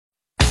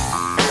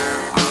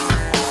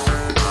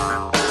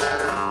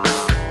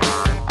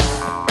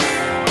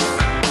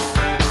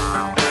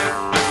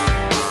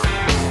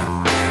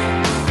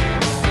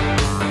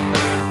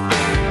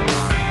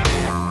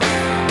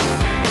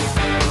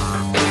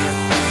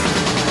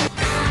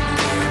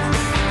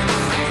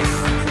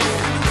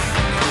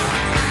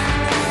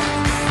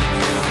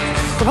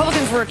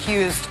Republicans were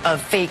accused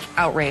of fake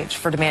outrage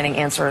for demanding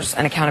answers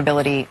and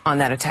accountability on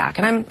that attack.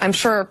 And I'm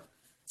sure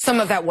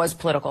some of that was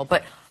political,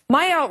 but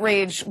my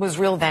outrage was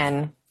real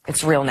then.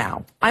 It's real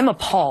now. I'm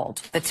appalled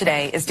that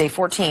today is day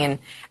 14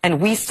 and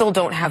we still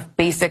don't have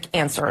basic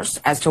answers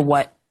as to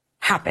what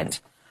happened.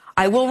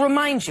 I will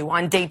remind you,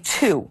 on day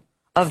 2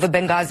 of the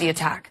Benghazi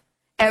attack,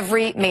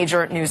 every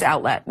major news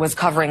outlet was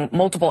covering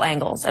multiple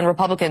angles and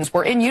Republicans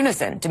were in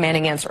unison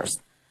demanding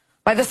answers.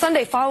 By the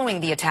Sunday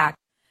following the attack,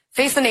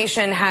 Face the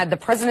Nation had the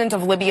president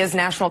of Libya's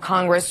National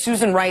Congress,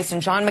 Susan Rice,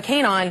 and John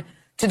McCain on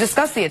to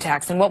discuss the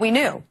attacks and what we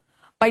knew.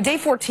 By day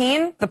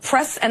 14, the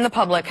press and the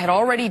public had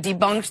already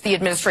debunked the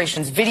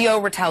administration's video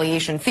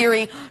retaliation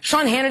theory.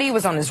 Sean Hannity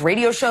was on his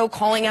radio show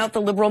calling out the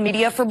liberal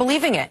media for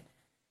believing it.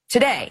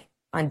 Today,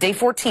 on day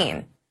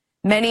 14,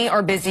 many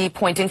are busy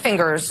pointing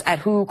fingers at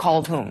who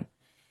called whom.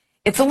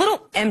 It's a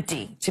little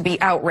empty to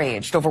be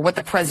outraged over what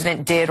the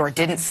president did or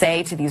didn't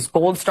say to these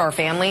Gold Star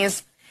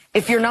families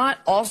if you're not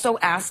also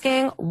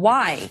asking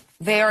why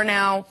they are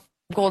now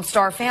Gold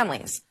Star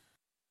families.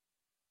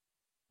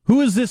 Who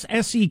is this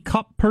S.E.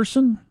 Cupp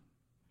person?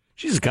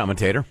 She's a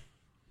commentator.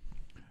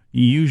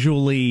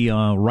 Usually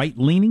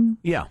right-leaning?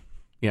 Yeah.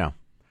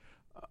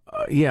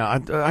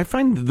 I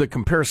find the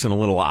comparison a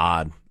little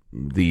odd.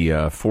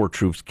 The 4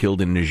 troops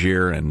killed in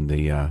Niger and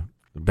the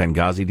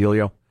Benghazi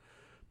dealio.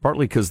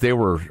 Partly because they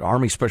were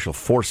Army Special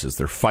Forces.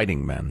 They're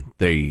fighting men.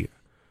 They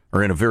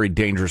are in a very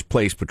dangerous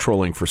place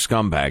patrolling for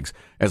scumbags,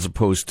 as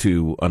opposed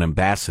to an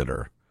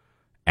ambassador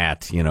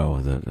at,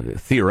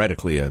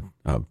 theoretically a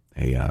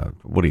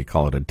what do you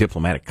call it, a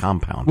diplomatic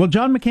compound. Well,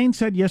 John McCain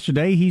said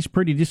yesterday he's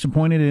pretty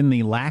disappointed in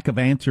the lack of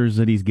answers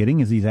that he's getting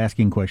as he's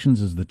asking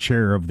questions as the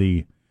chair of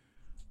the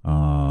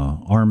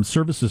Armed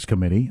Services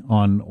Committee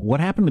on what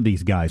happened to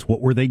these guys.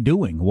 What were they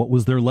doing? What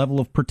was their level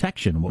of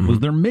protection? What was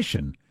their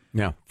mission?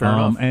 Yeah, fair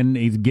enough. And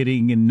he's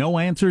getting no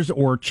answers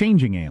or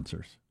changing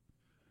answers.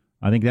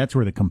 I think that's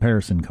where the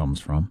comparison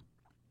comes from.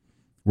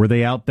 Were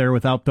they out there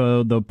without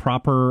the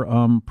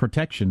proper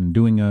protection,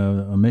 doing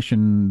a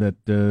mission that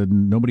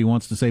nobody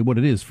wants to say what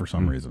it is for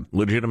some reason?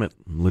 Legitimate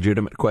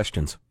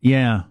questions.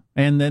 Yeah,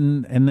 and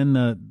then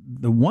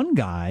the one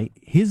guy,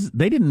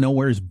 they didn't know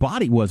where his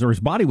body was, or his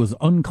body was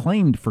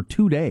unclaimed for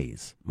 2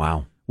 days.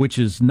 Wow, which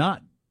is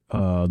not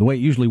the way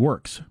it usually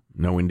works.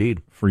 No,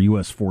 indeed, for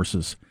U.S.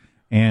 forces.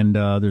 And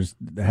there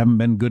haven't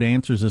been good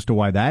answers as to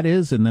why that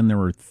is. And then there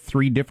were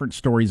 3 different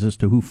stories as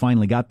to who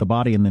finally got the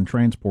body and then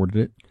transported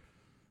it.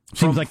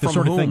 Seems like the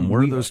sort of thing.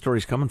 Where are those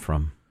stories coming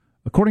from?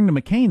 According to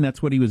McCain,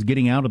 that's what he was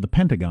getting out of the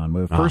Pentagon.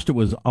 But first it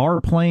was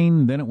our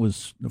plane, then it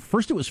was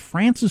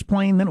France's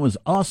plane, then it was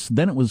us,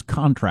 then it was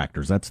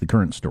contractors. That's the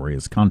current story,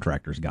 is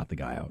contractors got the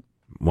guy out.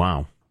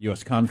 Wow.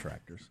 U.S.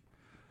 contractors.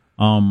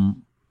 So,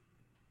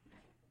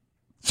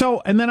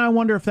 and then I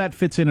wonder if that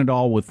fits in at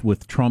all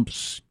with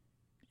Trump's,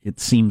 it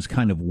seems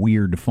kind of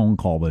weird phone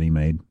call that he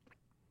made.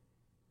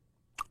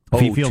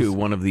 To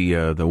one of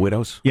the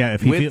widows? Yeah.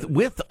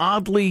 With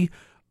oddly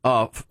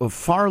a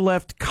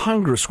far-left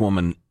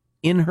congresswoman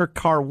in her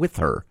car with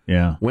her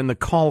when the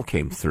call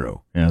came through.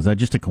 Yeah, is that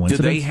just a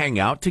coincidence? Do they hang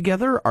out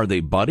together? Are they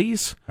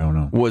buddies? I don't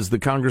know. Was the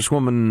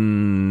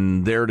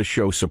congresswoman there to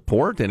show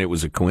support and it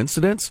was a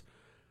coincidence?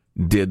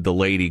 Did the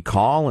lady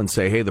call and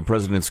say, hey, the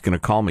president's going to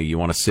call me. You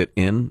want to sit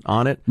in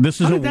on it?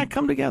 How did that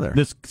come together?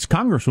 This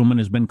congresswoman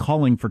has been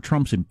calling for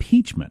Trump's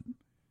impeachment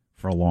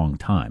for a long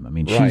time. I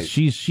mean,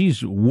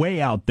 she's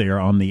way out there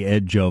on the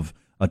edge of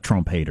a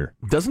Trump hater.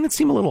 Doesn't it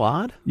seem a little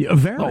odd? Yeah,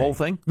 very. The whole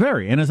thing?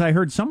 Very. And as I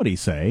heard somebody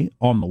say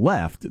on the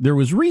left, there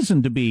was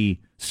reason to be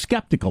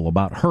skeptical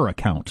about her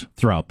account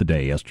throughout the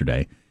day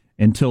yesterday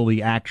until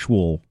the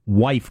actual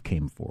wife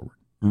came forward.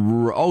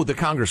 Oh, the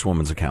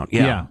congresswoman's account.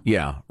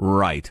 Yeah,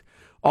 right.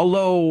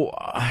 Although,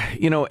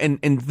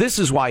 and this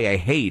is why I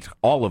hate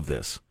all of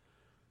this,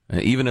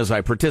 even as I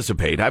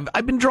participate.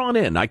 I've been drawn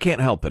in. I can't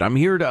help it. I'm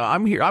here.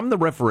 I'm the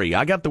referee.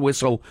 I got the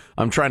whistle.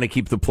 I'm trying to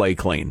keep the play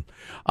clean.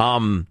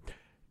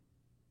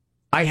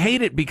 I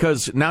hate it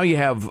because now you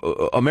have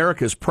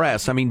America's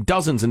press. I mean,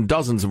 dozens and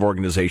dozens of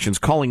organizations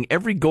calling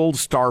every Gold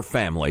Star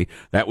family.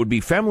 That would be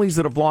families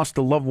that have lost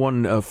a loved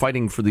one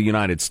fighting for the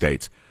United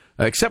States.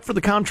 Except for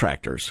the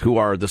contractors, who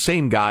are the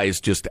same guys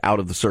just out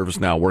of the service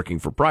now working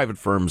for private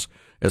firms,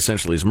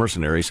 essentially as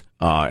mercenaries.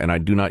 And I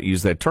do not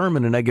use that term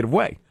in a negative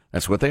way.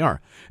 That's what they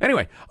are.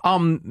 Anyway,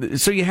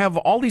 so you have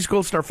all these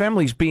Gold Star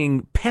families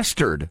being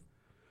pestered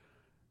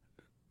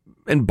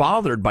and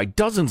bothered by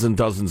dozens and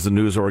dozens of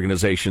news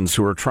organizations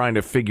who are trying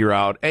to figure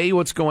out, A,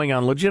 what's going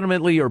on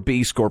legitimately, or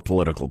B, score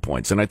political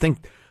points. And I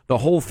think the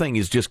whole thing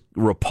is just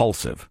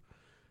repulsive.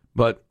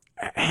 But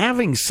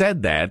having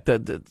said that,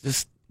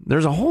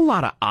 there's a whole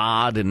lot of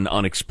odd and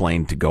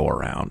unexplained to go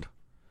around.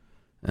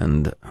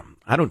 And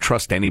I don't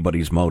trust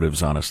anybody's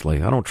motives,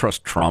 honestly. I don't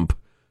trust Trump,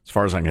 as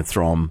far as I can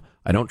throw him.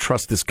 I don't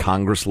trust this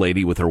Congress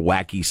lady with her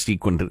wacky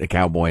sequined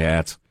cowboy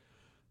hats.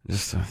 I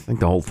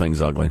think the whole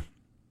thing's ugly.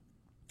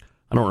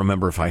 I don't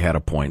remember if I had a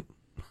point.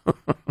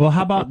 Well,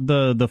 how about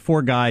the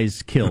 4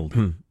 guys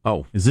killed?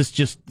 Oh. Is this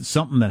just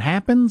something that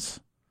happens?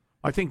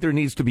 I think there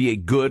needs to be a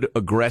good,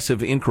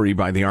 aggressive inquiry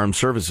by the Armed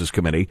Services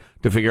Committee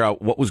to figure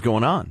out what was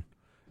going on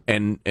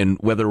and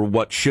whether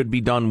what should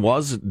be done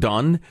was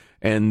done,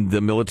 and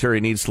the military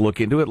needs to look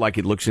into it like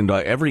it looks into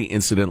every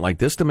incident like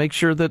this to make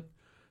sure that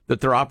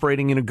they're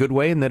operating in a good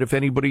way and that if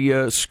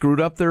anybody screwed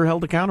up, they're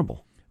held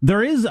accountable.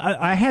 There is,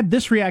 I had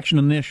this reaction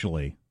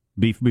initially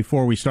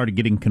before we started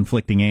getting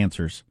conflicting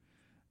answers.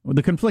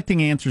 The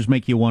conflicting answers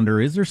make you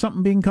wonder, is there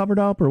something being covered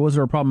up or was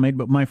there a problem made?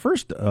 But my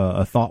first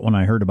thought when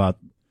I heard about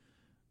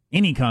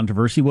any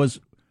controversy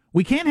was,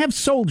 we can't have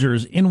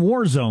soldiers in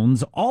war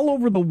zones all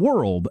over the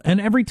world,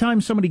 and every time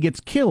somebody gets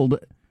killed,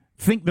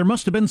 think there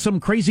must have been some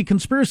crazy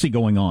conspiracy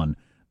going on.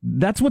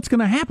 That's what's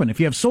going to happen if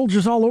you have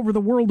soldiers all over the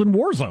world in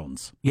war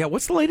zones. Yeah,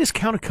 what's the latest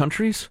count of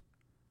countries?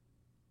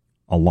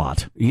 A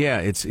lot. Yeah,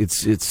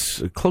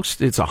 it's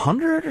close. It's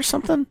 100 or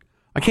something.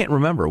 I can't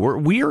remember.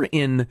 We're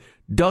in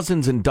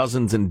dozens and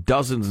dozens and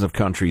dozens of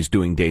countries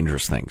doing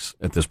dangerous things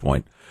at this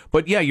point.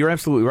 But yeah, you're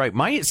absolutely right.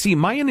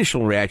 My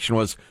initial reaction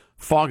was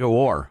fog of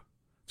war.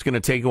 It's going to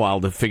take a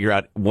while to figure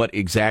out what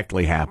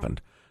exactly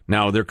happened.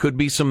 Now, there could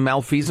be some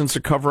malfeasance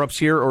or cover-ups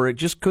here, or it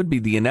just could be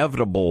the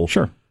inevitable.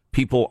 Sure.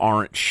 People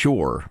aren't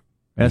sure.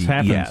 As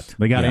happens. Yet.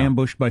 They got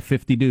ambushed by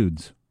 50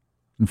 dudes.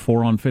 And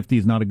 4 on 50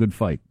 is not a good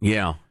fight.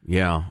 Yeah.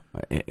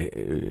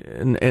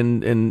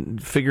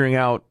 And figuring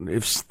out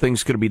if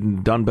things could have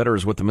been done better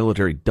is what the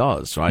military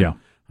does. So I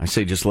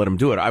say just let them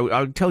do it. I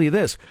would tell you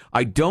this.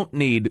 I don't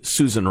need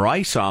Susan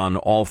Rice on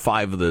all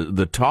 5 of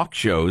the talk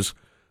shows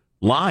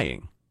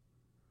lying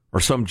or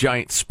some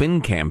giant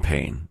spin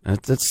campaign.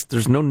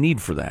 There's no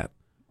need for that.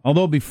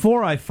 Although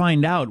before I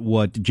find out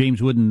what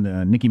James Wood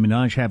and Nicki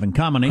Minaj have in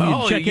common, I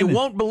need to check in. You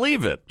won't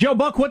believe it. Joe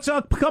Buck, what's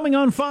upcoming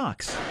on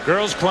Fox?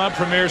 Girls Club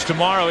premieres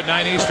tomorrow at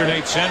 9 Eastern,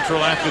 8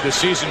 Central after the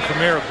season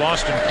premiere of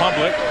Boston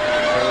Public.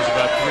 There was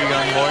about 3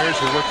 young lawyers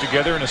who worked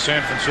together in a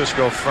San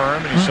Francisco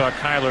firm, and you saw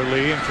Kyler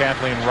Lee and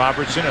Kathleen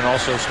Robertson, and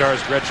also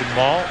stars Gretchen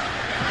Mol.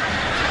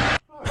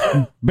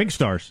 Big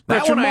stars.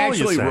 That one I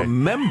actually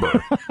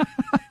remember.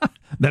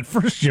 That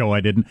first show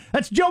I didn't.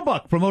 That's Joe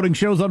Buck promoting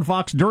shows on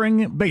Fox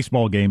during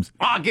baseball games.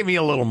 Give me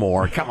a little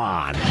more. Come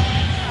on.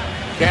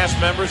 Cast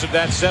members of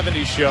That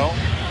 70s Show: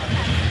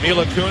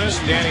 Mila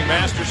Kunis, Danny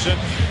Masterson,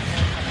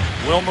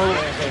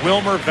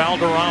 Wilmer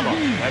Valderrama.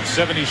 That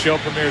 70s Show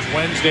premieres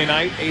Wednesday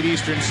night, 8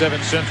 Eastern, 7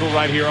 Central,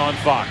 right here on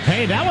Fox.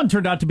 Hey, that one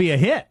turned out to be a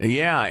hit.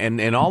 Yeah,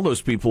 and all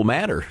those people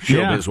matter,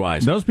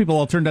 showbiz-wise. Those people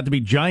all turned out to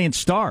be giant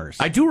stars.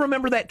 I do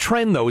remember that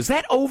trend, though. Is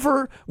that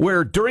over,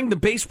 where during the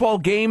baseball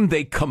game,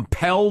 they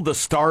compel the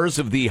stars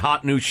of the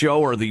hot new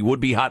show or the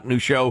would-be hot new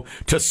show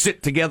to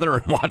sit together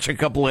and watch a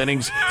couple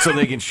innings so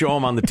they can show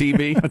them on the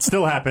TV? It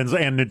still happens,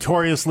 and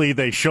notoriously,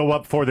 they show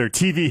up for their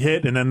TV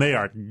hit, and then they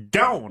are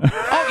gone.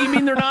 Oh, you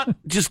mean they're not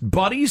just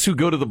buddies who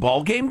go to the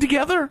ball game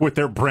together? With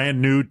their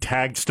brand new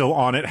tag still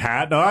on it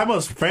hat. I'm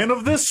a fan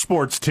of this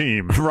sports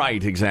team.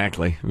 Right,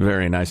 exactly.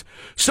 Very nice.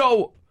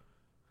 So,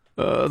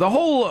 the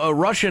whole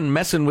Russian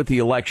messing with the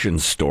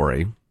elections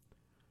story,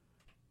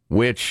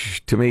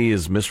 which to me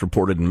is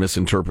misreported and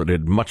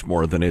misinterpreted much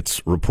more than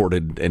it's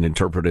reported and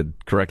interpreted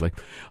correctly.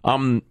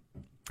 I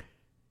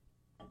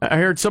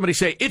heard somebody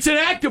say, it's an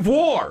act of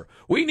war.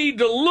 We need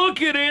to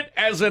look at it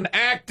as an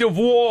act of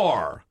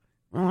war.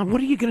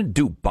 What are you going to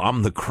do?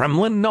 Bomb the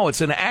Kremlin? No,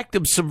 it's an act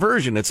of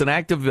subversion. It's an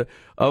act of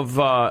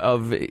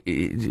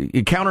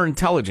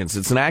counterintelligence.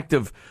 It's an act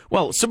of,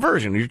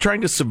 subversion. You're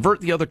trying to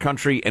subvert the other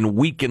country and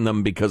weaken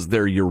them because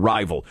they're your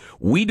rival.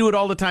 We do it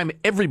all the time.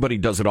 Everybody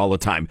does it all the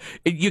time.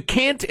 You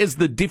can't, as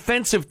the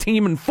defensive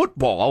team in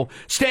football,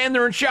 stand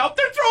there and shout,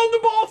 they're throwing the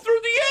ball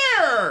through the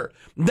air.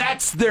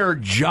 That's their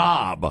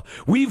job.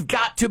 We've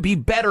got to be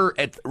better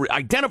at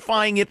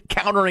identifying it,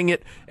 countering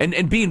it,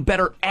 and being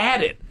better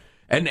at it.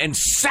 And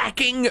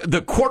sacking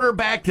the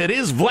quarterback that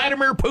is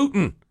Vladimir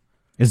Putin.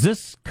 Is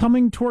this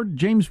coming toward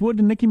James Wood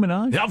and Nicki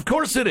Minaj? Of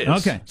course it is.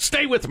 Okay.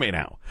 Stay with me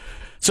now.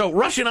 So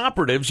Russian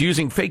operatives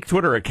using fake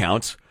Twitter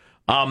accounts,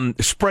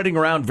 spreading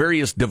around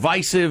various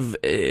divisive,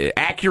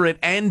 accurate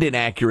and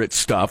inaccurate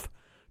stuff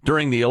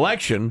during the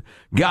election,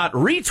 got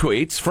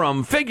retweets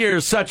from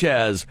figures such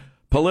as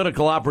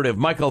political operative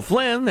Michael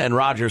Flynn and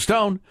Roger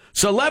Stone,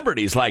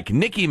 celebrities like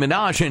Nicki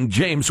Minaj and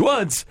James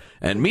Woods,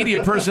 and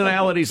media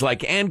personalities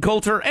like Ann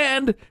Coulter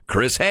and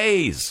Chris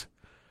Hayes.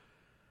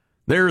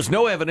 There's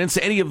no evidence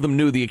any of them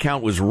knew the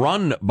account was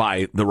run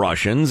by the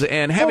Russians,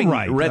 and having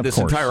read this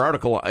entire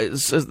article,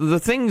 the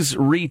things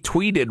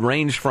retweeted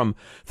ranged from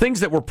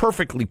things that were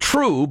perfectly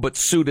true but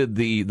suited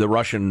the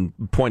Russian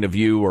point of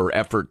view or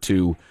effort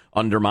to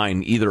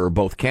undermine either or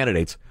both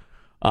candidates.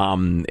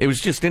 It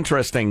was just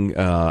interesting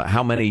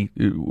how many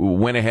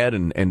went ahead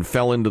and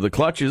fell into the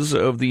clutches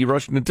of the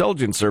Russian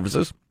intelligence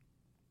services.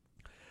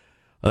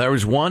 There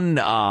was one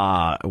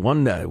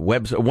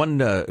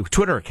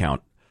Twitter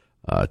account,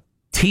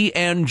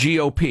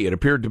 TNGOP. It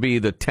appeared to be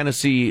the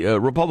Tennessee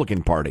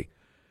Republican Party,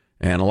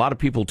 and a lot of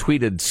people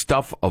tweeted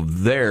stuff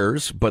of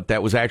theirs, but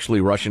that was actually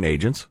Russian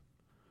agents.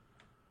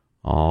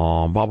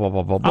 Blah, blah, blah,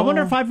 blah, blah. I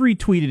wonder if I've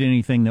retweeted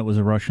anything that was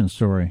a Russian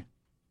story.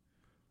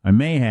 I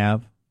may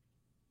have.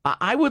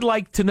 I would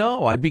like to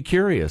know. I'd be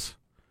curious.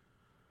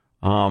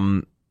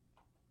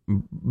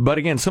 But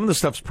again, some of the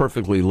stuff's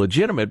perfectly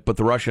legitimate, but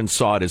the Russians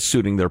saw it as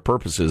suiting their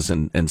purposes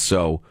and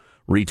so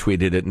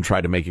retweeted it and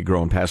tried to make it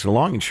grow and pass it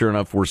along. And sure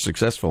enough, we're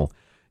successful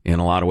in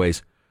a lot of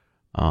ways.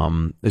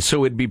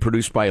 So it'd be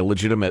produced by a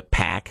legitimate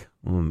PAC,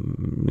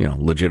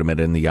 legitimate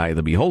in the eye of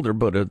the beholder,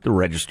 but a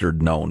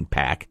registered, known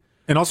PAC.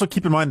 And also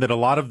keep in mind that a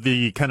lot of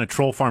the kind of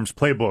troll farms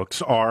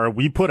playbooks are,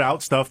 we put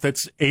out stuff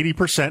that's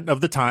 80%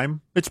 of the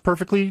time it's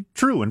perfectly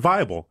true and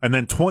viable. And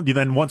then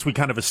then once we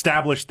kind of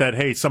establish that,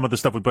 hey, some of the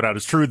stuff we put out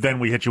is true, then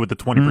we hit you with the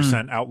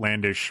 20%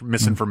 outlandish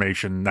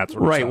misinformation, that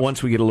sort of stuff. Right,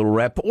 once we get a little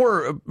rep,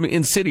 or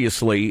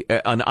insidiously,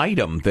 an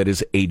item that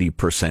is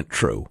 80%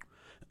 true.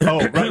 Oh,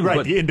 right,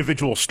 but, the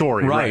individual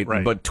story. Right.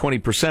 But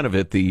 20% of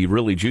it, the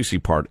really juicy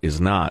part, is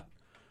not.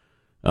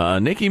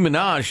 Nicki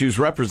Minaj, whose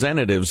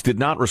representatives did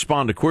not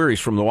respond to queries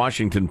from the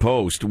Washington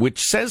Post,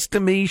 which says to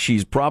me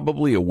she's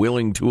probably a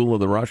willing tool of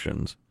the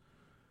Russians.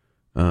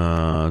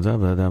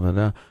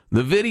 The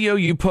video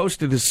you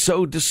posted is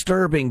so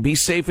disturbing. Be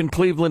safe in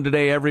Cleveland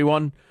today,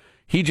 everyone.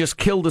 He just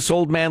killed this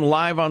old man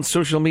live on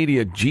social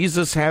media.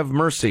 Jesus have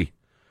mercy.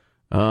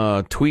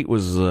 Tweet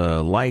was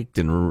liked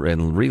and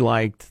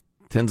reliked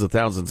tens of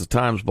thousands of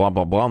times, blah,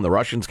 blah, blah, and the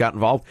Russians got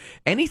involved.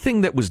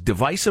 Anything that was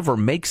divisive or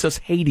makes us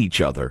hate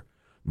each other,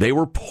 they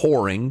were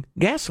pouring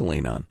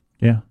gasoline on.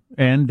 Yeah,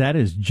 and that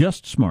is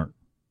just smart.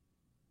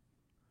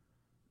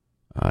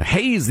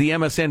 Hayes, the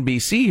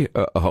MSNBC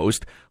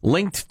host,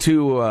 linked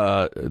to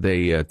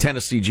the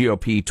Tennessee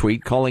GOP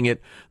tweet, calling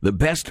it the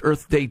best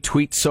Earth Day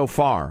tweet so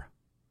far.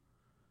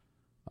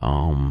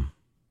 That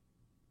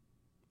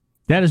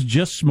is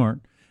just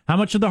smart. How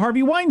much of the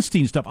Harvey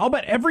Weinstein stuff? I'll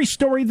bet every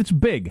story that's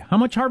big. How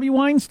much Harvey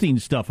Weinstein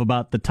stuff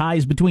about the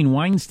ties between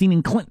Weinstein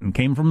and Clinton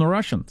came from the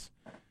Russians?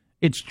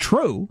 It's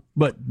true,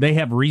 but they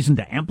have reason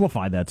to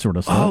amplify that sort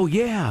of stuff. Oh,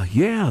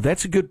 yeah,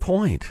 that's a good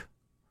point.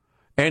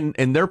 And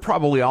they're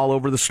probably all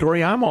over the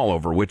story I'm all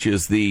over, which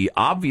is the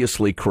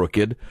obviously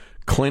crooked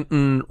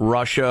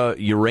Clinton-Russia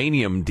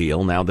uranium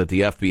deal, now that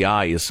the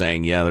FBI is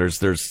saying, yeah,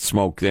 there's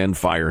smoke and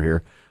fire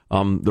here.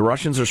 The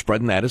Russians are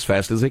spreading that as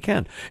fast as they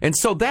can. And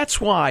so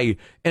that's why,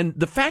 and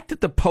the fact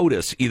that the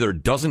POTUS either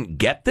doesn't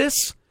get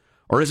this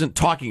or isn't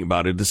talking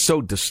about it is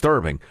so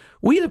disturbing.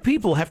 We, the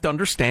people, have to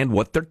understand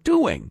what they're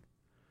doing.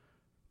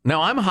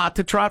 Now, I'm hot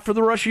to trot for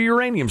the Russia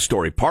uranium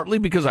story, partly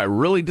because I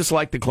really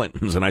dislike the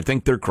Clintons and I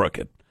think they're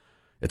crooked.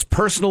 It's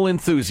personal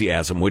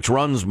enthusiasm, which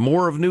runs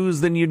more of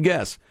news than you'd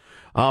guess.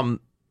 I'm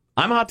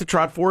hot to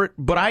trot for it,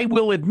 but I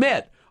will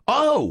admit,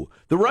 the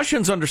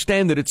Russians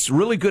understand that it's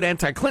really good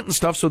anti-Clinton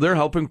stuff, so they're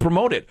helping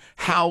promote it.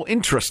 How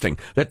interesting.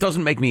 That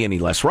doesn't make me any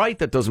less right.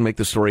 That doesn't make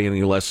the story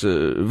any less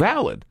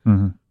valid.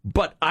 Mm-hmm.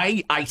 But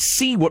I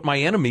see what my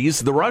enemies,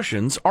 the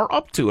Russians, are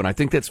up to, and I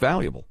think that's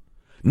valuable.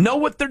 Know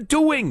what they're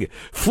doing.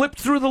 Flip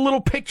through the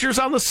little pictures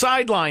on the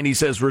sideline, he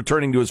says,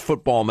 returning to his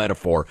football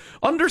metaphor.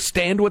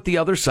 Understand what the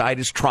other side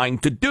is trying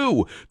to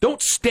do.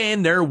 Don't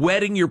stand there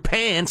wetting your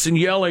pants and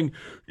yelling,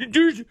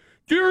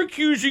 they're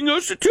accusing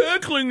us of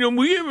tackling them.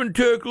 We haven't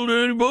tackled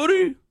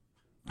anybody.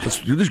 Let's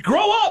do this.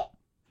 Grow up.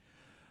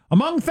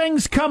 Among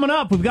things coming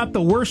up, we've got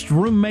the worst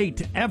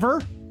roommate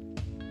ever.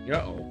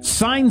 Uh-oh.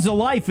 Signs of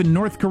life in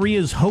North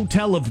Korea's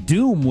Hotel of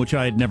Doom, which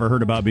I had never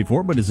heard about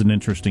before, but is an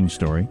interesting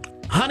story.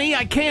 Honey,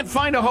 I can't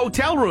find a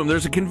hotel room.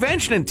 There's a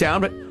convention in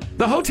town, but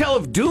the Hotel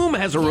of Doom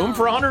has a room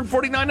for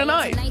 $149 a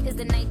night.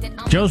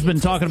 Joe's been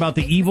talking about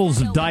the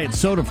evils of diet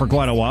soda for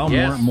quite a while.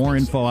 Yes. More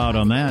info out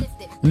on that.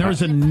 And there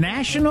was a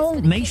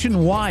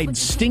nationwide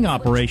sting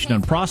operation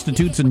on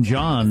prostitutes and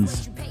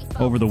johns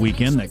over the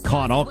weekend that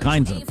caught all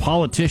kinds of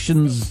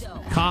politicians,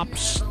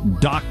 cops,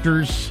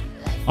 doctors,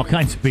 all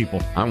kinds of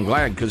people. I'm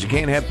glad, because you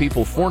can't have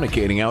people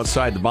fornicating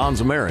outside the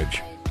bonds of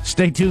marriage.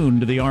 Stay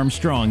tuned to the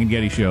Armstrong and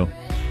Getty Show.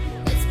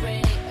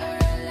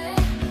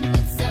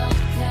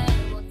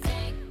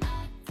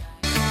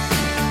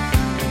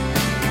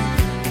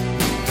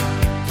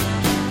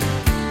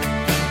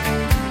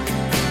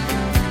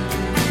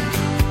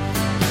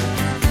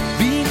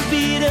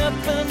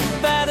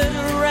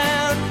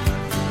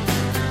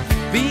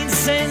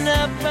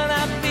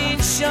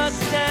 Shut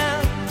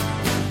down.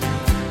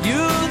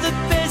 You're the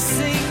best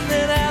thing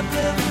that I've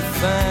ever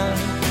found.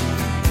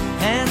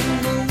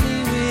 Handle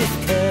me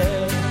with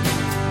care.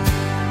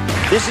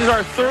 This is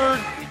our third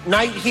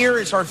night here.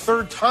 It's our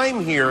third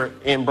time here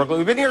in Brooklyn.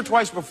 We've been here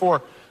twice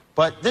before,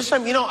 but this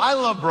time, I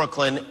love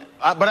Brooklyn,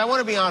 but I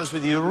want to be honest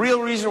with you. The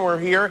real reason we're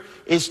here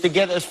is to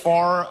get as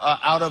far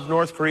out of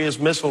North Korea's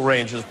missile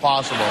range as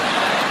possible.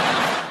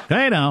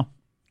 Hey, now.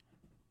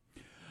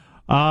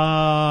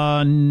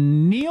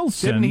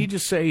 Nielsen. Didn't he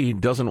just say he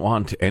doesn't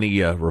want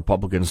any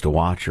Republicans to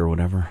watch or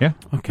whatever? Yeah.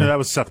 Okay. No, that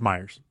was Seth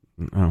Meyers.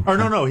 Oh. Or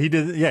no, he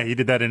did. Yeah, he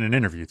did that in an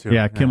interview too.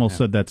 Yeah, Kimmel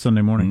said that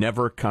Sunday morning.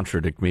 Never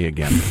contradict me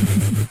again.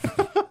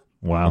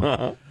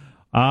 Wow.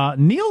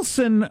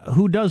 Nielsen,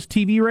 who does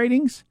TV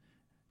ratings,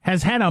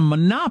 has had a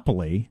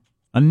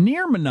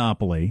near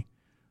monopoly,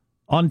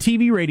 on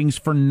TV ratings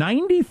for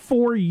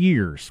 94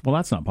 years. Well,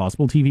 that's not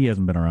possible. TV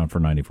hasn't been around for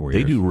 94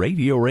 years. They do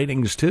radio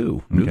ratings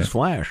too.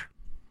 Newsflash.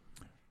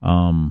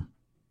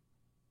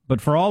 But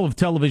for all of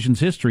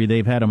television's history,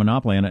 they've had a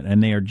monopoly on it,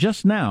 and they are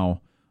just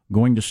now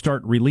going to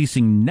start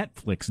releasing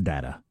Netflix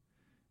data.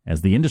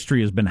 As the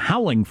industry has been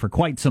howling for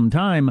quite some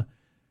time,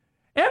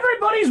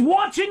 everybody's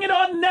watching it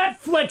on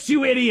Netflix,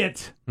 you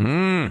idiot!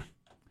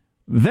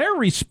 Their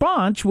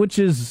response, which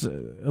is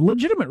a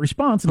legitimate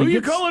response... Who are you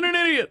calling an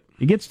idiot?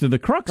 It gets to the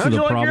crux of the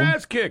problem. How'd you like your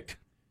ass kicked?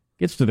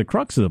 Gets to the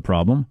crux of the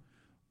problem.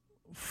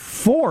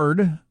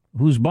 Ford,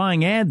 who's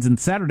buying ads in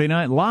Saturday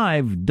Night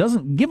Live,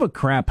 doesn't give a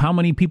crap how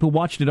many people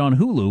watched it on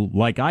Hulu,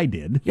 like I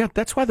did. Yeah,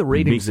 that's why the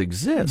ratings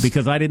exist.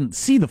 Because I didn't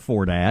see the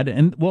Ford ad.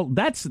 And, well,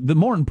 that's the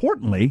more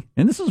importantly,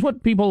 and this is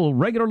what people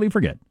regularly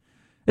forget,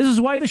 this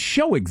is why the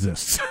show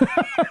exists.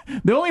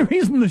 The only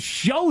reason the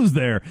show's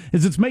there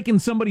is it's making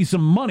somebody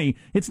some money.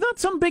 It's not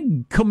some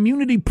big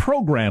community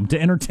program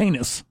to entertain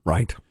us.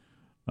 Right.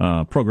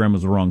 Program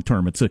is the wrong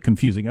term. It's a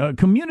confusing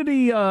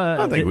community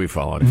I think we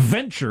followed it.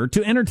 venture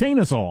to entertain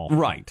us all.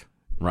 Right.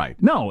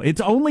 No,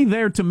 it's only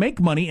there to make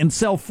money and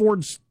sell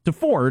Fords to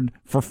Ford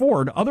for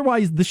Ford.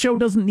 Otherwise, the show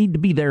doesn't need to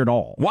be there at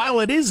all. While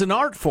it is an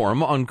art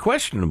form,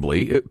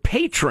 unquestionably,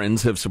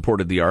 patrons have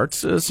supported the arts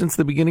since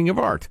the beginning of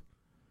art.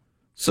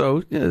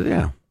 So,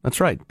 yeah,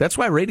 that's right. That's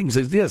why ratings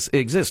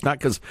exist, not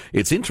because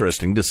it's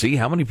interesting to see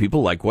how many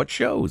people like what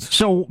shows.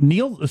 So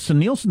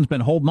Nielsen's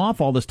been holding off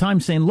all this time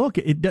saying, look,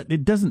 it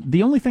doesn't,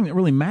 the only thing that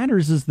really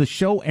matters is the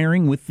show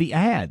airing with the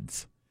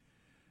ads.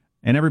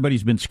 And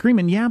everybody's been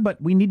screaming, yeah,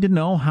 but we need to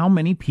know how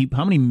many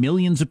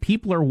millions of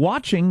people are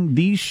watching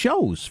these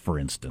shows, for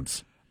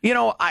instance. You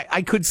know,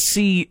 I could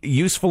see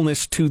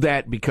usefulness to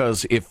that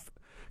because if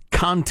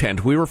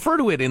content, we refer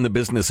to it in the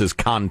business as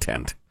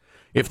content.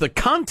 If the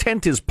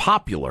content is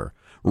popular,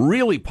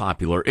 really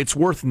popular, it's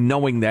worth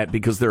knowing that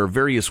because there are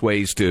various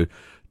ways to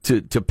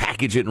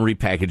package it and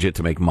repackage it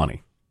to make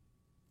money.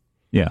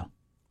 Yeah.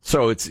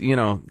 So it's, in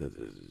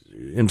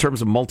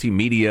terms of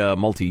multimedia,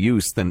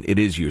 multi-use, then it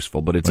is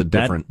useful, but it's a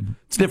different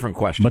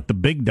question. But the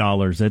big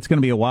dollars, it's going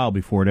to be a while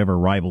before it ever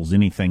rivals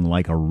anything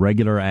like a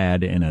regular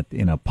ad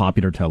in a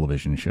popular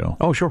television show.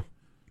 Oh, sure.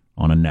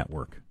 On a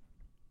network.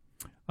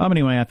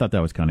 Anyway, I thought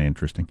that was kind of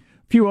interesting.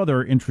 A few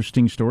other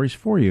interesting stories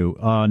for you.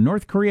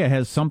 North Korea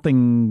has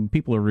something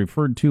people are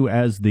referred to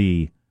as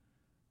the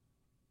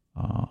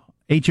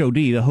HOD,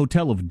 the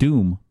Hotel of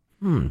Doom.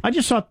 I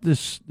just thought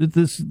this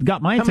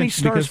got my attention. How many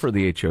stars for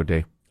the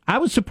HOD? I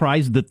was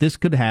surprised that this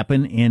could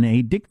happen in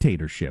a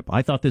dictatorship.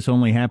 I thought this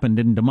only happened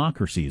in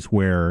democracies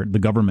where the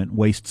government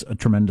wastes a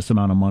tremendous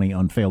amount of money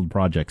on failed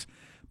projects.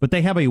 But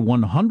they have a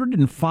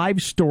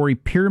 105-story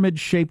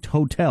pyramid-shaped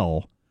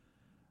hotel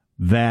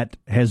that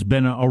has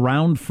been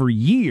around for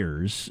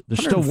years. They're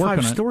still working on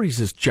it. 105 stories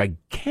is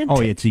gigantic.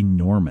 Oh, it's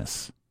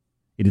enormous.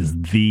 It is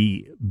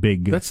the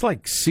big... That's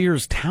like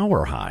Sears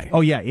Tower high.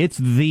 Oh, yeah, it's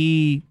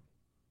the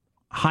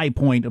high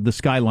point of the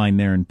skyline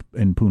there in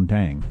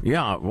Poontang.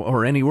 Yeah,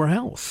 or anywhere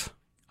else.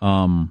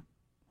 They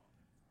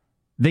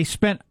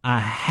spent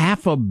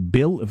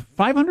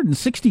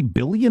 $560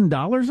 billion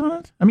on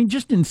it? I mean,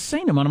 just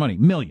insane amount of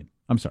money.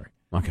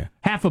 Okay.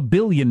 $500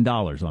 million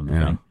on the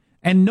thing.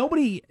 And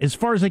nobody, as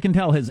far as I can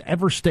tell, has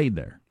ever stayed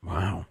there.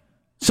 Wow.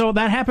 So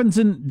that happens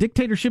in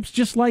dictatorships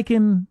just like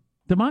in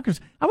democracy.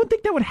 I would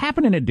think that would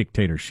happen in a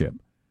dictatorship.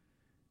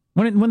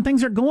 When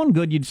things are going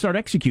good, you'd start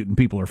executing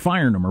people or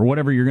firing them or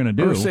whatever you're going to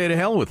do. Or say to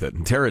hell with it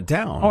and tear it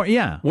down. Oh,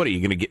 yeah. What, are you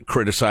going to get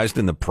criticized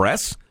in the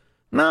press?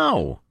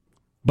 No.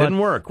 Didn't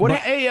work. What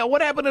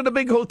happened at a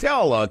big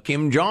hotel,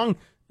 Kim Jong?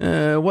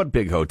 What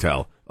big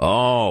hotel?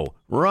 Oh,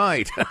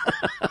 right.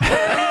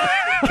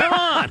 Come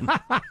on.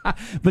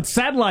 But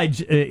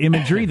satellite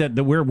imagery that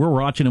we're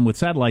watching them with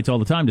satellites all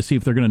the time to see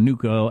if they're going to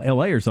nuke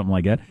L.A. or something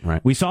like that. Right.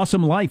 We saw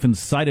some life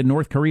inside of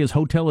North Korea's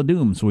Hotel of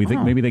Doom, so we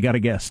think maybe they got a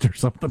guest or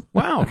something.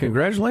 Wow,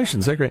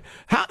 congratulations. That's great.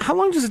 How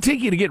long does it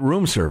take you to get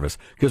room service?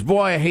 Because,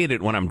 boy, I hate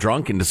it when I'm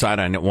drunk and decide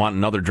I want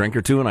another drink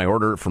or two, and I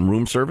order it from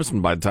room service,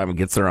 and by the time it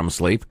gets there, I'm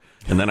asleep,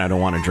 and then I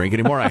don't want to drink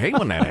anymore. I hate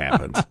when that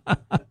happens.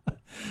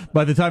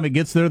 By the time it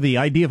gets there, the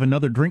idea of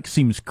another drink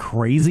seems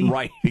crazy.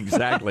 Right,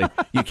 exactly.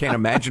 You can't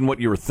imagine what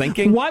you were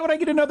thinking. Why would I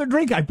get another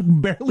drink? I can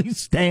barely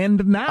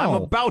stand now.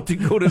 I'm about to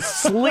go to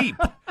sleep.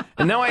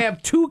 And now I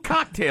have 2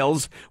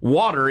 cocktails,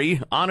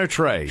 watery, on a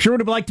tray. Sure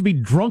would have liked to be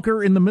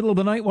drunker in the middle of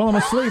the night while I'm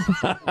asleep.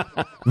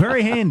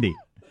 Very handy.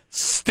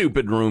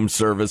 Stupid room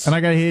service. And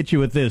I got to hit you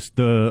with this,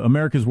 the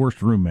America's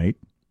Worst Roommate.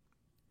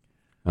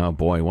 Oh,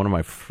 boy. One of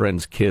my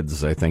friend's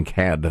kids, I think,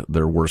 had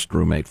their worst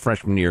roommate.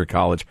 Freshman year of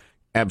college.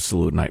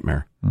 Absolute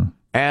nightmare.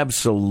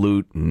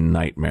 Absolute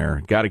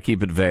nightmare. Got to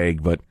keep it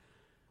vague, but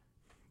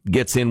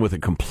gets in with a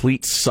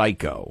complete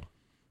psycho.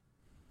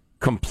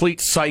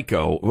 Complete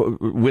psycho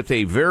with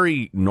a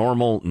very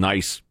normal,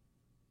 nice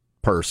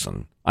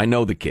person. I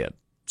know the kid,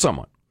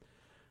 somewhat.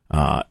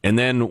 And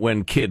then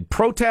when kid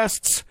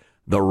protests,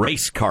 the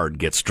race card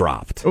gets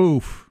dropped.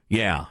 Oof.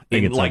 Yeah,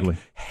 in like ugly.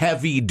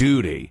 Heavy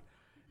duty.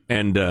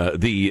 And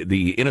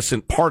the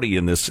innocent party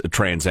in this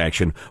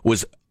transaction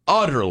was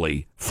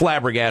utterly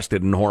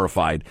flabbergasted and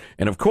horrified.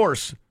 And, of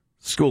course,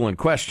 school in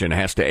question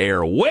has to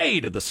err way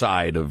to the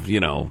side of,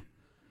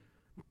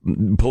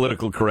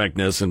 political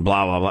correctness and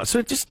blah, blah, blah. So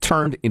it just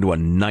turned into a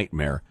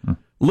nightmare.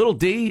 Little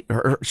D,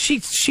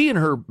 she and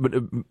her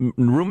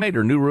roommate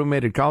or new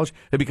roommate at college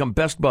have become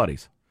best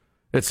buddies.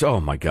 It's,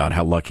 oh my God,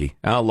 how lucky.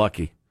 How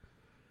lucky.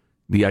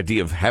 The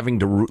idea of having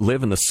to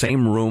live in the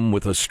same room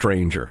with a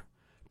stranger,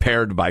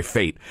 paired by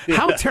fate.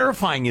 How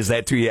terrifying is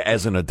that to you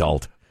as an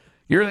adult?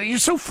 You're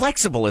so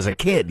flexible as a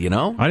kid, you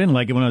know? I didn't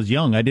like it when I was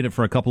young. I did it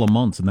for a couple of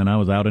months, and then I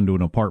was out into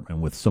an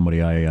apartment with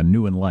somebody I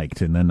knew and liked,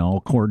 and then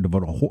all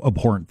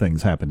abhorrent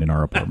things happened in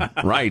our apartment.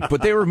 Right,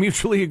 but they were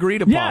mutually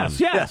agreed upon.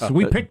 Yes. Yeah.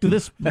 We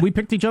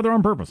picked each other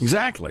on purpose.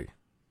 Exactly.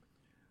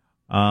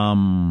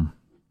 Where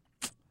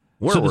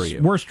were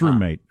you? Worst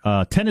roommate.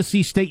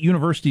 Tennessee State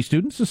University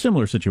students, a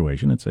similar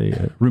situation. It's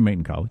a roommate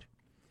in college.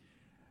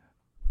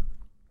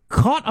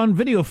 Caught on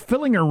video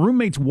filling her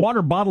roommate's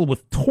water bottle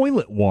with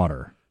toilet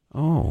water.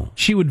 Oh.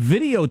 She would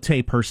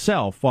videotape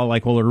herself while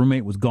her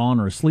roommate was gone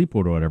or asleep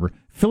or whatever,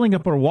 filling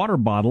up her water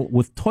bottle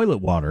with toilet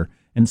water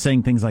and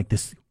saying things like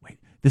this. Wait,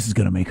 this is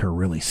going to make her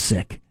really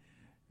sick.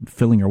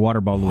 Filling her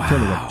water bottle with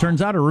toilet water.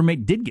 Turns out her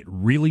roommate did get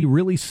really,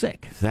 really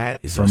sick.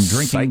 That is from a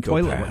drinking psychopath.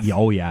 toilet water.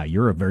 Oh yeah,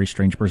 you're a very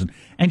strange person.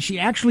 And she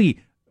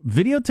actually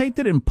videotaped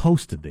it and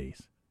posted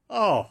these.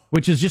 Oh,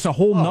 which is just a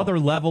whole nother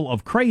level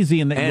of crazy,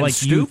 and like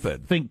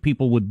stupid. You think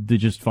people would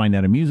just find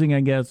that amusing,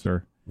 I guess,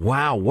 or.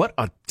 Wow, what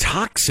a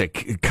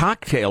toxic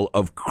cocktail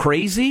of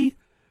crazy,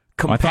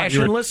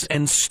 compassionless,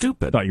 and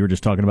stupid. I thought you were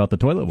just talking about the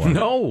toilet water.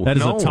 No, that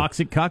is a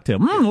toxic cocktail.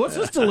 What's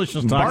this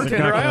delicious toxic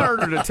bartender, cocktail? I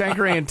ordered a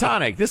Tanqueray and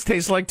tonic. This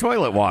tastes like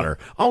toilet water.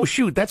 Oh,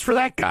 shoot, that's for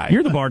that guy.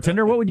 You're the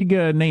bartender. What would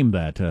you name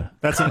that?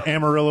 That's an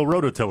Amarillo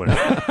rototiller.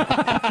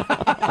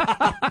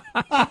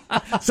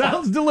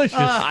 Sounds delicious.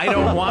 I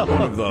don't want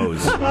one of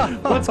those.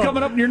 What's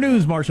coming up in your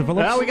news, Marshall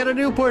Phillips? Well, we got a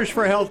new push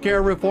for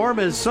healthcare reform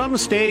as some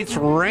states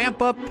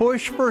ramp up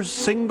push for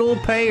single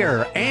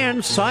payer.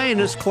 And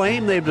scientists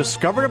claim they've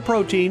discovered a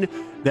protein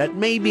that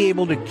may be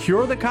able to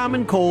cure the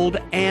common cold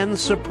and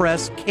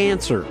suppress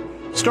cancer.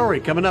 Story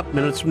coming up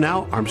minutes from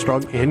now.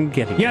 Armstrong and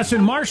Getty. Yes,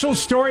 and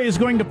Marshall's story is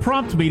going to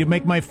prompt me to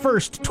make my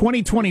first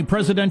 2020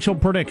 presidential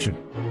prediction.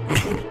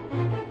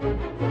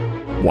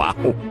 Wow.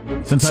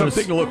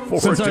 Something to look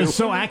forward to. Since I was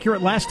so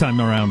accurate last time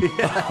around.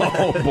 Yeah.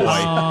 Oh,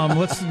 boy.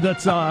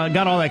 Let's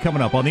got all that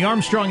coming up on the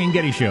Armstrong and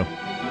Getty Show.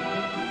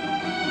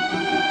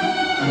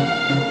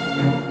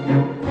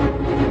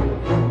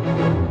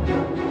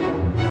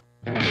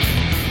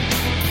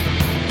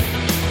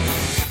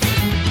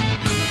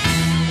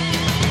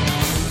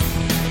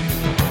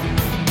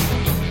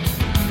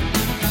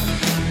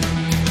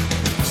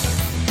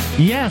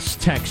 Yes,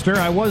 Texter,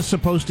 I was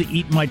supposed to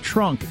eat my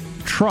truck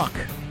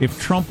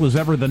if Trump was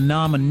ever the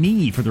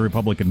nominee for the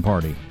Republican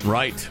Party.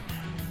 Right.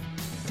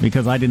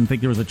 Because I didn't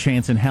think there was a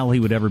chance in hell he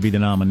would ever be the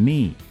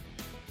nominee.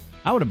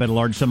 I would have bet a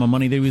large sum of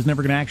money that he was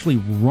never going to actually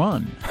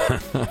run.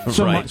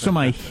 So, right.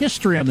 my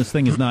history on this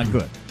thing is not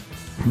good.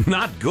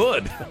 Not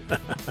good?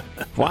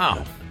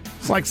 Wow.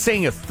 It's like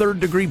saying a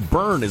third-degree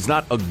burn is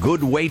not a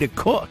good way to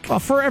cook. Well,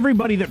 for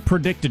everybody that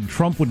predicted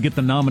Trump would get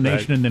the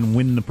nomination and then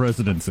win the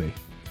presidency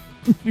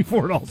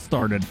before it all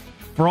started.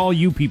 For all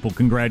you people,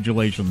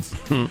 congratulations.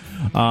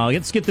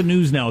 Let's get the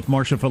news now with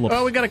Marshall Phillips.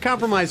 Well, we got a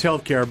compromise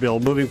health care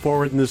bill moving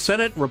forward in the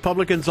Senate.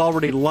 Republicans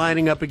already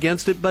lining up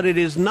against it, but it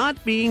is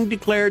not being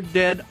declared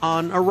dead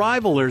on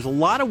arrival. There's a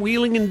lot of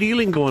wheeling and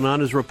dealing going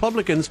on as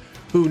Republicans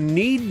who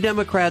need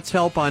Democrats'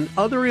 help on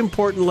other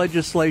important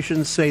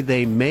legislation say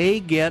they may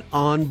get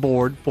on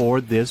board for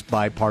this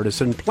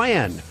bipartisan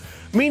plan.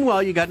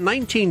 Meanwhile, you got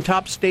 19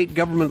 top state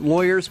government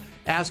lawyers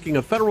asking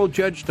a federal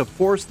judge to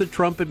force the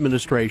Trump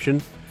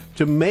administration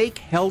to make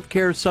health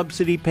care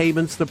subsidy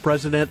payments the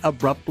president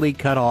abruptly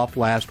cut off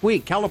last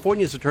week.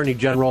 California's Attorney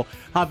General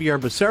Javier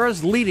Becerra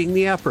is leading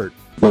the effort.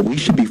 What we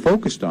should be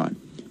focused on,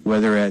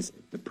 whether as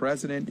the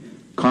president,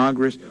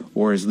 Congress,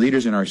 or as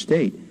leaders in our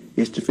state,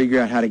 is to figure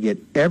out how to get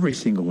every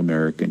single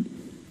American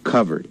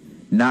covered,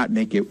 not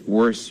make it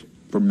worse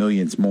for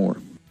millions more.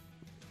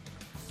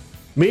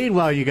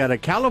 Meanwhile, you got a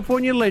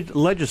California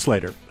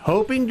legislator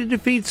hoping to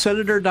defeat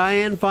Senator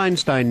Dianne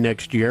Feinstein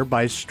next year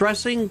by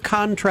stressing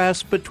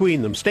contrast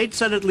between them. State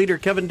Senate leader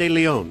Kevin De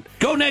Leon.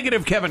 Go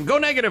negative, Kevin. Go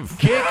negative.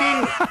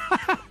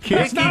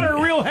 That's not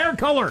her real hair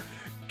color.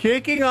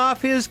 Kicking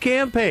off his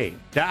campaign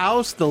to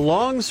oust the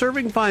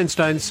long-serving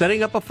Feinstein,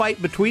 setting up a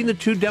fight between the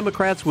two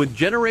Democrats with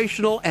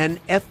generational and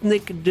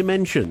ethnic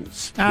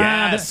dimensions.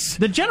 Yes.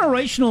 The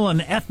generational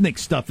and ethnic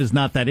stuff is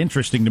not that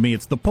interesting to me.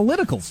 It's the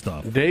political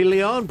stuff. De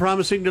Leon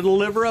promising to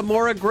deliver a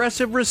more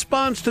aggressive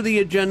response to the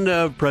agenda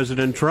of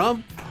President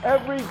Trump.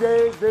 Every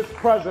day, this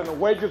president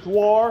wages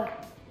war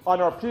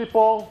on our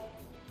people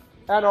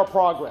and our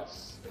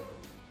progress.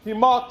 He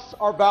mocks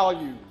our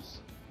values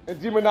and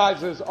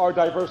demonizes our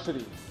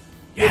diversity.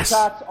 Yes. He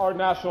attacks our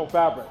national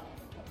fabric,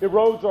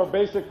 erodes our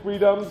basic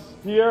freedoms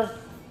here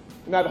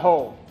and at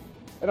home,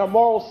 and our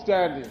moral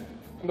standing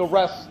in the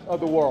rest of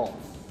the world.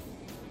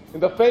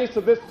 In the face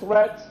of this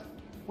threat,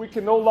 we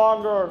can no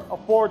longer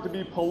afford to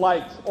be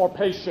polite or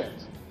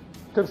patient,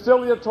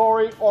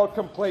 conciliatory or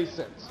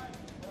complacent.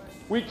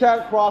 We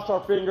can't cross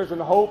our fingers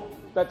and hope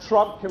that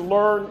Trump can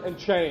learn and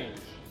change.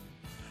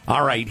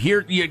 All right,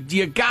 here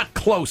you got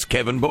close,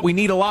 Kevin, but we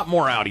need a lot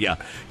more out of you.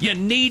 You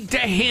need to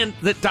hint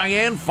that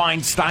Dianne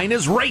Feinstein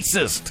is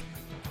racist.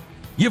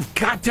 You've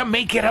got to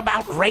make it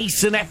about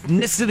race and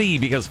ethnicity,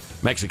 because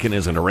Mexican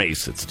isn't a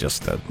race, it's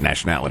just a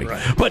nationality.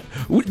 Right. But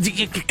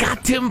you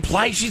got to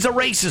imply she's a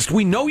racist.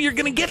 We know you're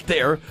going to get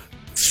there.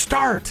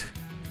 Start.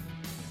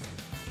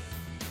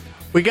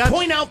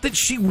 Point out that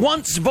she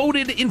once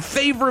voted in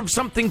favor of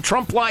something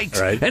Trump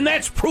likes, right, and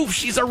that's proof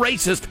she's a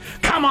racist.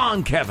 Come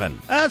on, Kevin.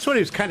 That's what he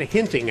was kind of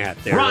hinting at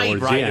there. Right.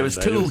 It was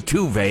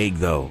too vague,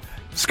 though.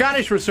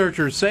 Scottish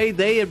researchers say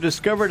they have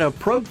discovered a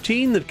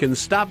protein that can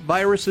stop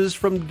viruses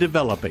from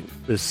developing.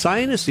 The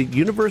scientists at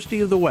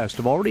University of the West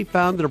have already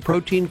found that a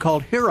protein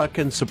called HERA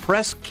can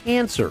suppress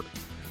cancer.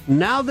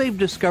 Now they've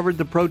discovered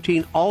the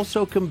protein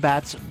also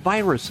combats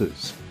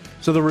viruses.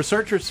 So the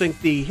researchers think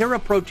the HERA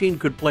protein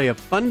could play a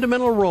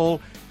fundamental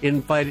role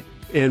in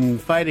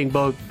fighting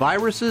both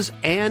viruses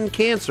and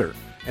cancer.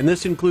 And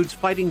this includes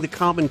fighting the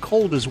common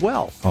cold as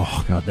well.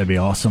 Oh God, that'd be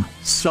awesome.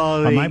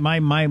 So my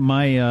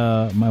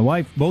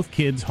wife, both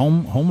kids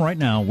home right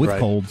now with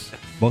colds.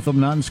 Both of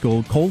them not in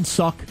school. Colds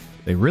suck.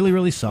 They really,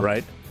 really suck.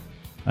 Right.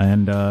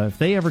 And if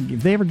they ever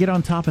get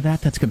on top of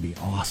that, that's going to be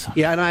awesome.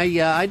 Yeah, and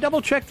I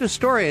double checked this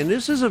story, and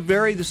this is a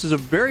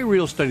very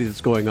real study that's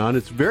going on.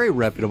 It's very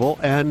reputable,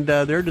 and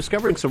they're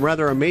discovering some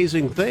rather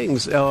amazing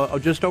things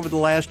just over the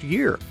last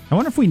year. I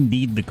wonder if we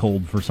need the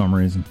cold for some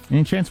reason.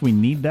 Any chance we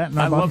need that in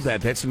our I bodies? love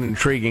that. That's an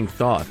intriguing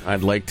thought.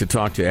 I'd like to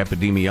talk to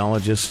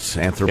epidemiologists,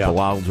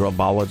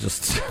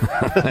 anthropologists,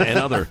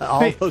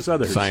 and those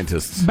other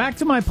scientists. Back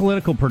to my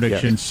political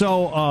prediction. Yes.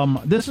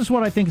 So this is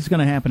what I think is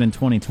going to happen in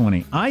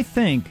 2020. I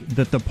think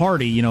that the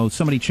party,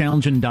 somebody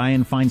challenging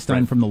Dianne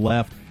Feinstein from the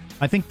left,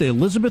 I think the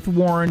Elizabeth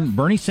Warren,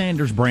 Bernie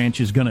Sanders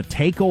branch is going to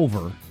take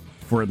over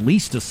for at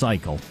least a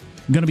cycle.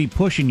 Going to be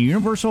pushing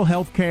universal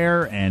health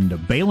care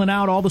and bailing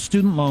out all the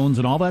student loans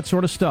and all that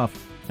sort of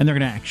stuff. And they're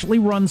going to actually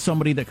run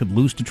somebody that could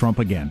lose to Trump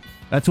again.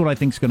 That's what I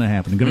think is going to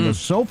happen. They're going to go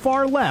so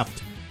far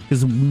left,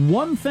 because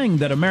one thing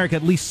that America,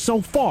 at least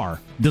so far,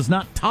 does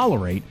not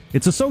tolerate,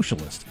 it's a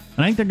socialist.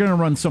 And I think they're going to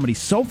run somebody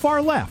so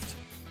far left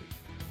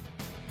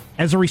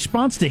as a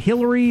response to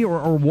Hillary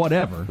or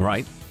whatever,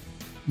 right,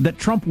 that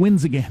Trump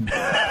wins again,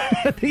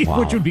 wow.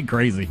 Which would be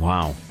crazy.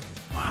 Wow.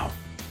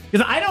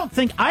 Because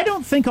I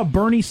don't think a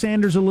Bernie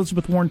Sanders,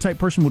 Elizabeth Warren type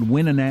person would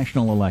win a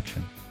national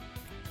election.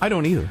 I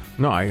don't either.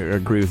 No, I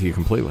agree with you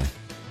completely.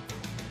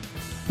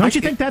 Don't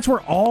you think that's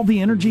where all the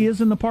energy is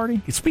in the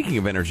party? Speaking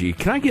of energy,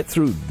 can I get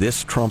through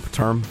this Trump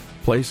term,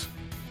 please?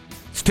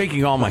 It's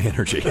taking all my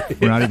energy.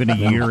 We're not even a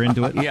year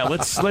into it. Yeah,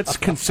 let's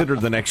consider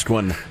the next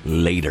one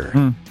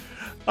later.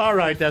 All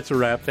right, that's a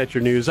wrap. That's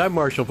your news. I'm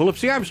Marshall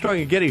Phillips, the Armstrong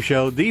and Getty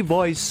Show, the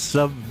voice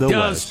of the West.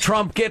 Does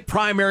Trump get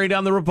primaried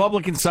on the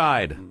Republican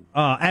side?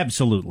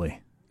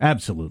 Absolutely.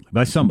 Absolutely.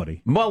 By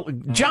somebody. Well,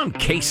 John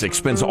Kasich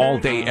spends all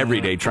day,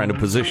 every day, trying to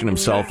position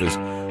himself as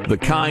the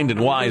kind and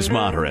wise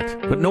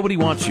moderate. But nobody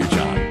wants you,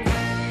 John.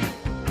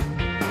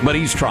 But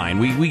he's trying.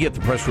 We get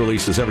the press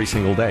releases every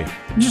single day.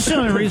 Just the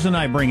only reason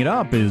I bring it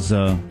up is,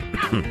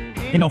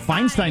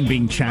 Feinstein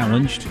being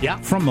challenged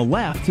from the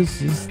left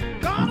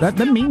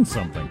that means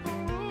something.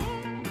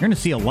 You're going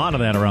to see a lot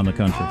of that around the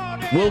country.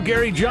 Will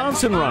Gary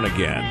Johnson run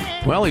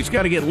again? Well, he's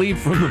got to get leave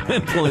from the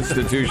mental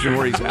institution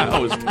where he's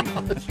housed.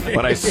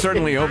 But I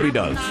certainly hope he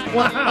does.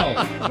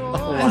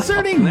 Wow. Is there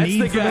any That's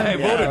need the for guy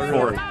that? I voted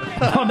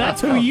for. Oh,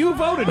 that's who you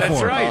voted for.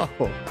 That's right.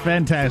 Oh,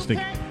 fantastic.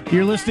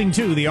 You're listening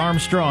to the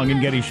Armstrong and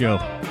Getty Show.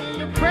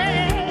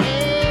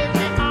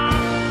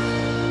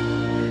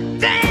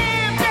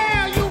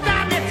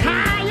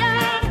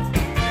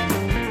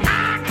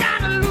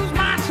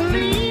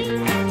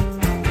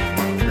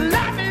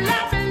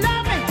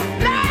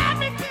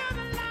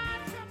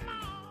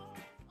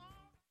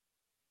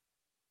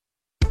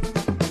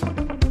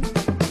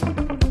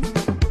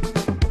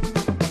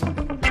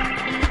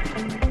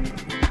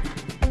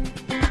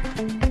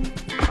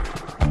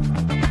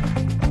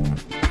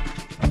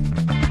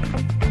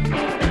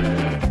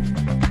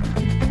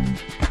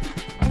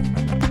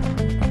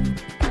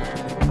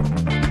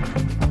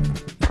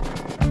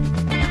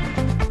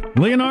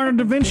 Leonardo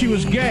da Vinci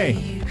was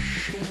gay.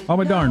 Oh,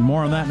 my darn.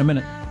 More on that in a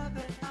minute.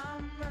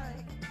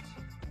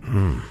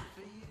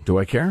 Do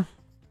I care?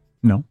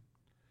 No.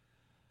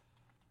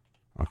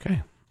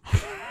 Okay.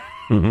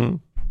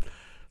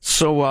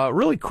 So,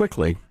 really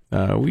quickly,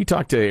 we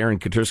talked to Aaron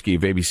Katursky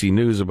of ABC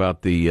News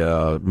about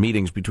the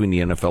meetings between the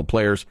NFL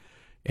players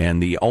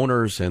and the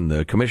owners and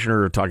the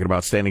commissioner talking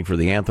about standing for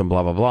the anthem,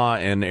 blah, blah, blah.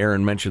 And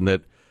Aaron mentioned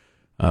that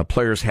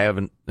players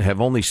have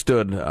only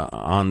stood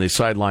on the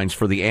sidelines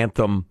for the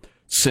anthem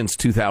since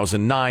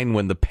 2009,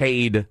 when the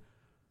paid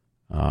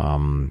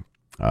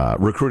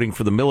recruiting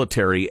for the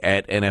military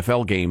at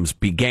NFL games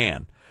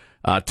began.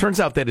 Turns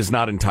out that is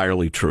not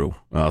entirely true.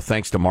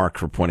 Thanks to Mark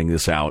for pointing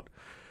this out.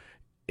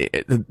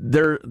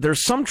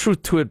 There's some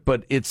truth to it,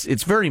 but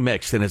it's very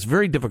mixed, and it's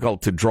very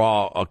difficult to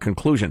draw a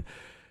conclusion.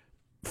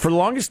 for the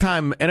longest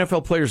time,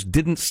 NFL players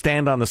didn't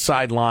stand on the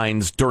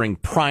sidelines during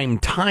prime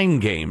time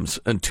games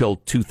until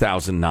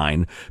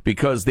 2009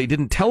 because they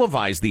didn't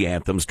televise the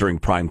anthems during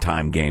prime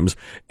time games,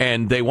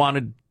 and they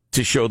wanted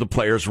to show the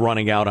players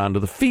running out onto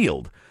the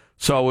field.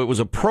 So it was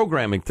a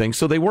programming thing,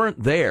 so they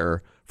weren't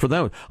there for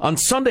them. On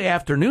Sunday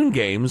afternoon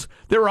games,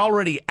 they were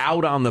already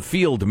out on the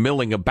field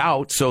milling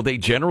about, so they,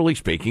 generally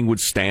speaking, would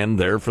stand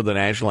there for the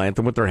national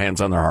anthem with their hands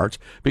on their hearts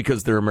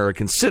because they're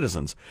American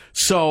citizens.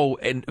 So,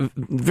 and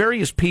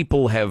various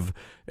people have,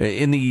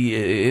 in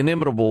the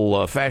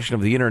inimitable fashion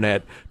of the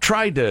internet,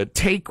 tried to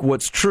take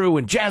what's true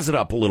and jazz it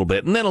up a little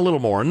bit, and then a little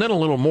more, and then a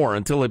little more,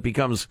 until it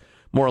becomes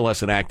more or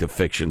less an act of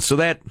fiction. So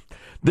that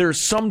there's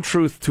some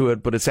truth to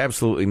it, but it's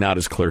absolutely not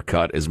as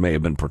clear-cut as may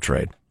have been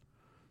portrayed.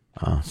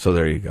 So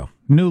there you go.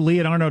 New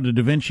Leonardo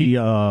da Vinci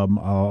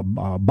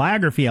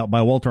biography out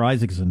by Walter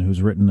Isaacson,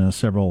 who's written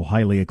several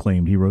highly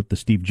acclaimed. He wrote the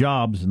Steve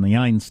Jobs and the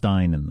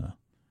Einstein and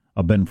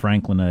the Ben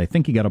Franklin. I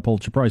think he got a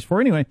Pulitzer Prize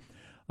for. Anyway,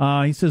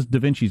 he says Da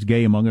Vinci's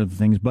gay, among other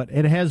things, but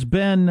it has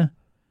been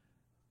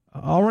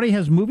already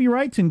has movie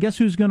rights, and guess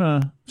who's going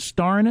to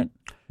star in it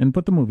and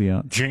put the movie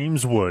out?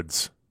 James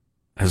Woods.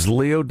 Has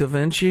Leo da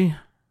Vinci?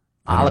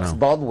 Alex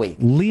Baldwin.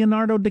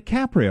 Leonardo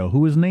DiCaprio, who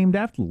was named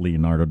after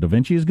Leonardo da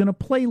Vinci, is going to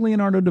play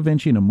Leonardo da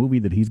Vinci in a movie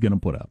that he's going to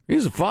put up.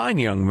 He's a fine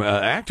young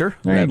actor,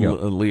 There you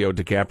go. Leo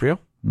DiCaprio.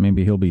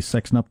 Maybe he'll be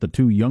sexing up the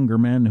two younger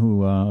men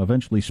who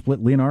eventually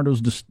split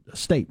Leonardo's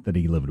estate that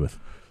he lived with.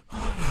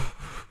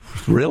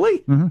 Really?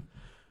 Mm-hmm.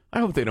 I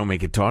hope they don't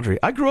make it tawdry.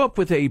 I grew up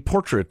with a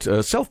portrait,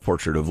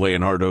 self-portrait of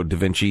Leonardo da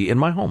Vinci in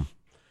my home.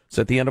 It's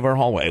at the end of our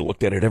hallway. I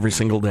looked at it every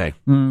single day.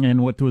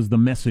 And what was the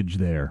message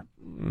there?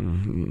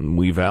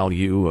 We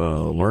value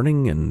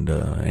learning and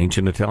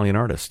ancient Italian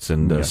artists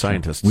and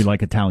scientists. We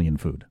like Italian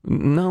food.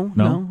 No,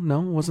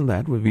 it wasn't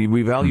that.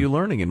 We value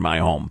learning in my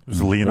home.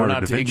 We're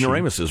not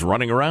ignoramuses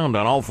running around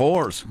on all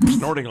fours,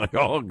 snorting like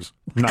hogs.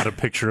 Not a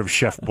picture of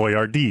Chef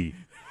Boyardee.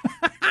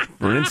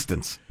 For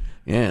instance.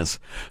 Yes.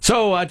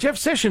 So Jeff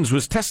Sessions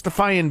was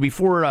testifying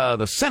before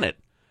the Senate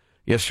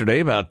yesterday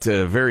about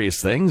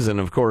various things, and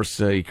of course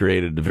he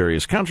created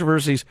various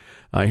controversies.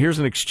 Here's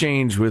an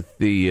exchange with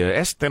the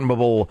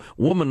estimable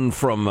woman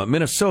from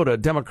Minnesota,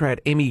 Democrat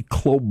Amy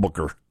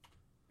Klobuchar.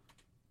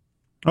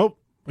 Oh,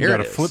 we got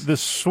to flip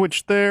this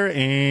switch there,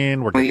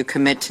 and we're Will you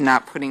commit to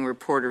not putting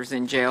reporters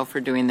in jail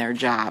for doing their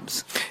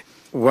jobs?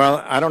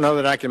 Well, I don't know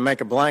that I can make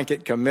a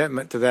blanket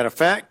commitment to that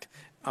effect,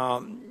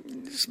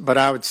 but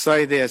I would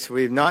say this.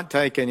 We've not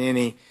taken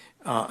any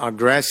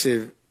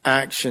aggressive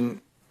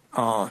action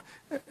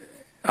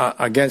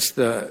against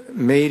the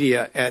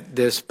media at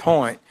this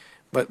point,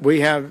 but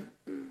we have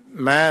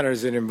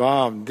matters that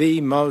involve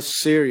the most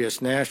serious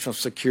national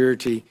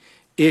security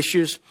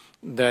issues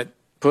that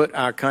put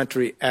our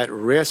country at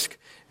risk,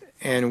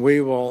 and we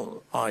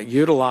will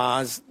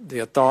utilize the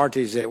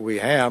authorities that we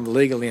have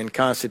legally and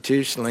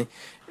constitutionally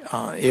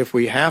if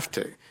we have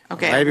to.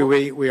 Okay. Maybe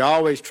we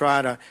always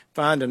try to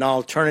find an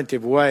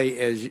alternative way,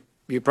 as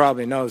you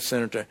probably know,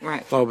 Senator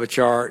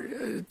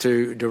Klobuchar,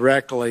 to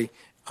directly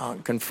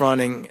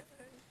confronting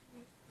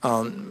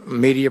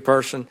media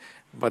person,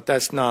 but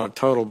that's not a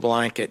total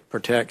blanket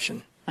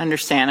protection.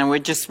 Understand, and we're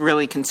just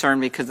really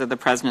concerned because of the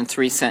president's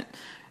recent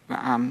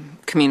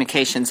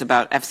communications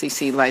about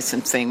FCC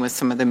licensing with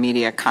some of the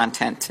media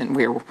content, and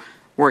we're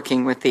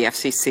working with the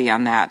FCC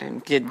on that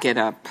and did get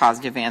a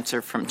positive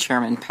answer from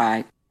Chairman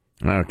Pai.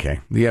 Okay.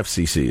 The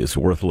FCC is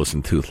worthless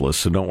and toothless,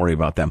 so don't worry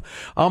about them.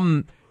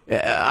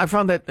 I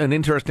found that an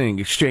interesting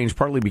exchange,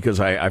 partly because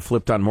I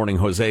flipped on Morning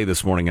Jose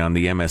this morning on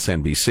the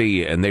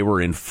MSNBC, and they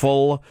were in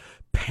full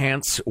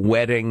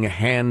pants-wetting,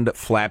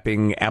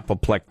 hand-flapping,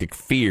 apoplectic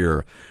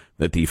fear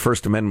that the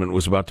First Amendment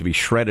was about to be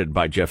shredded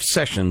by Jeff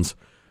Sessions.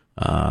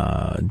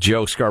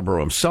 Joe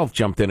Scarborough himself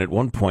jumped in at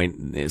one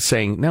point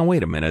saying, now,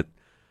 wait a minute,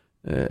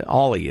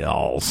 all of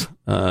y'alls.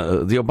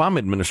 The Obama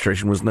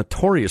administration was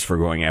notorious for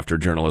going after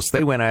journalists.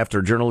 They went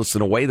after journalists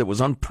in a way that was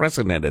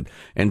unprecedented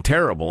and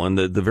terrible. And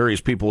the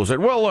various people who said,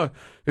 well,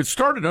 it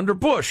started under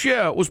Bush.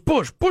 Yeah, it was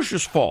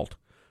Bush's fault.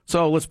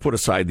 So let's put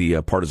aside the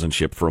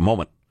partisanship for a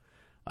moment.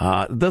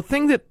 The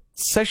thing that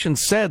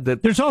Sessions said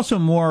that there's also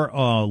more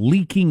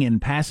leaking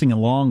and passing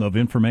along of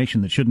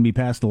information that shouldn't be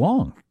passed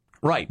along,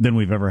 right, than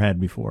we've ever had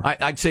before.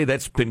 I'd say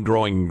that's been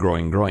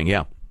growing.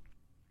 Yeah.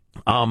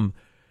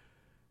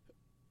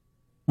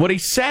 What he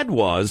said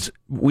was,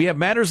 we have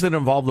matters that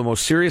involve the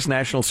most serious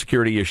national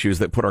security issues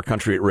that put our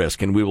country at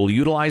risk, and we will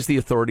utilize the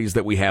authorities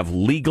that we have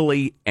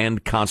legally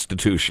and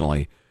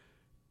constitutionally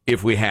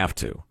if we have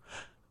to.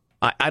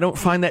 I don't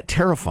find that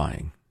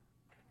terrifying.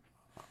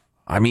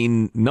 I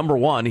mean, number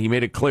one, he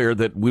made it clear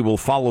that we will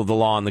follow the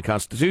law and the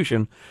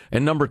Constitution.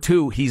 And number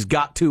two, he's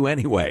got to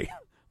anyway,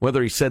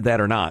 whether he said that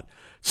or not.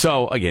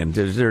 So, again,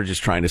 they're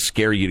just trying to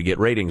scare you to get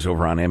ratings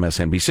over on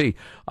MSNBC.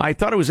 I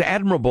thought it was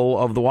admirable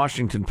of the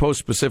Washington Post,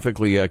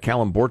 specifically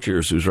Callum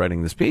Borchers, who's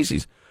writing this piece.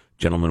 He's a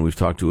gentleman we've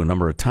talked to a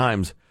number of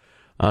times.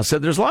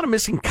 Said there's a lot of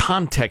missing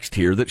context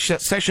here that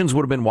Sessions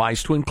would have been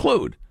wise to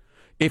include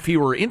if he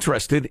were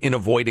interested in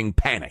avoiding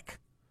panic,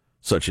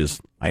 such as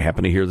I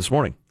happen to hear this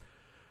morning.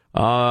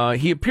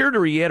 He appeared to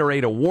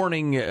reiterate a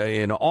warning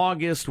in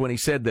August when he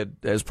said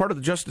that as part of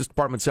the Justice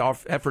Department's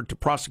effort to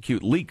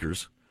prosecute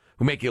leakers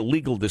who make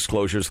illegal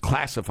disclosures,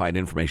 classified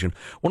information,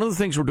 one of the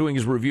things we're doing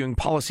is reviewing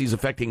policies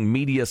affecting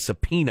media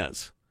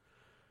subpoenas.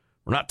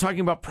 We're not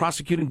talking about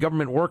prosecuting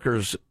government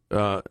workers,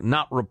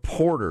 not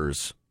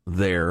reporters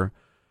there,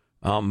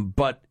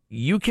 but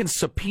you can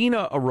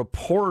subpoena a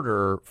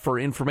reporter for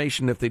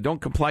information. If they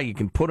don't comply, you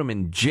can put them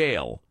in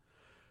jail.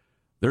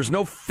 There's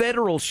no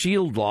federal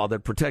shield law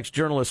that protects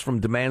journalists from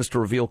demands to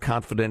reveal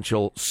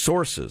confidential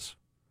sources.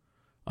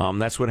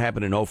 That's what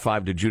happened in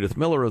 2005 to Judith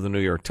Miller of the New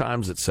York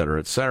Times, et cetera,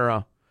 et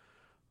cetera.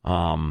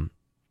 So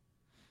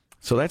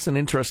that's an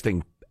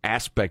interesting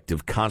aspect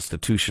of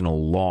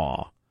constitutional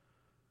law.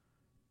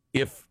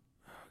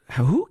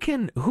 Who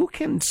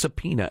can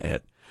subpoena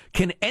it?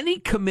 Can any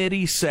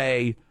committee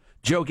say,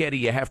 Joe Getty,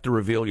 you have to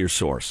reveal your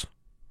source?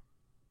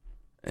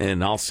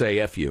 And I'll say,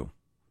 F you.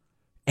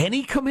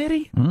 Any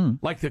committee?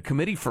 Like the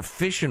Committee for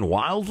Fish and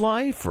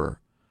Wildlife or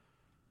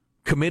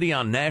Committee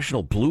on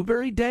National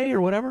Blueberry Day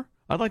or whatever?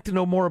 I'd like to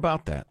know more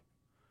about that.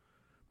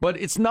 But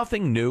it's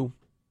nothing new.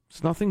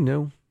 It's nothing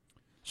new.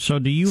 So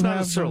do you it's have... not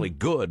necessarily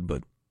good,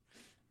 but...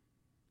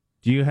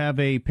 Do you have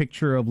a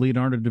picture of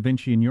Leonardo da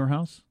Vinci in your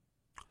house?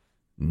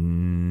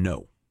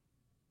 No.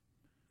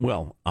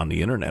 Well, on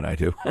the internet I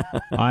do.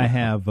 I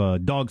have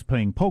dogs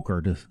playing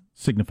poker to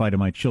signify to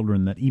my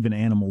children that even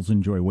animals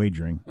enjoy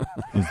wagering,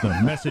 is the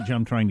message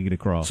I'm trying to get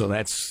across. So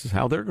that's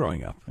how they're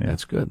growing up. Yeah.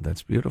 That's good.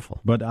 That's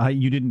beautiful. But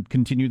you didn't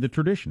continue the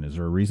tradition. Is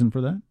there a reason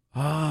for that?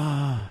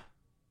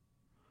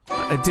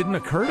 It didn't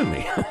occur to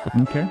me.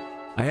 Okay.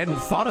 I hadn't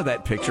thought of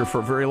that picture for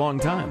a very long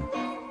time.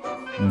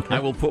 Okay. I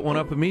will put one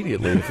up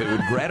immediately if it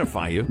would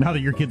gratify you. Now that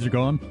your kids are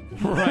gone?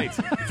 Right.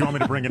 Do you want me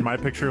to bring in my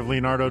picture of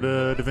Leonardo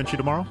da Vinci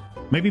tomorrow?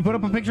 Maybe put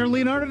up a picture of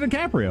Leonardo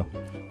DiCaprio.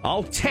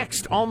 I'll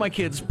text all my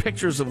kids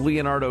pictures of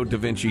Leonardo da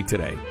Vinci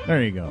today.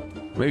 There you go.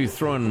 Maybe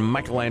throw in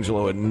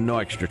Michelangelo at no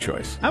extra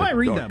choice. I might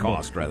read or that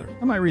cost, book. rather.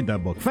 I might read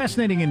that book.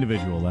 Fascinating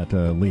individual, that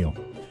Leo.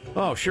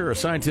 Oh, sure. A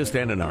scientist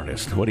and an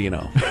artist. What do you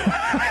know?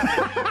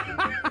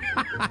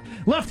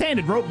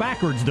 Left-handed, wrote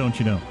backwards, don't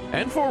you know?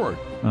 And forward.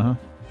 Uh-huh.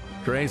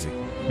 Crazy.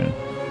 Yeah.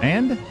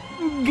 And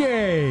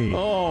gay.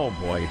 Oh,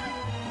 boy.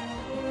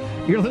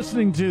 You're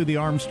listening to the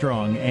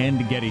Armstrong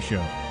and Getty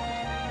Show.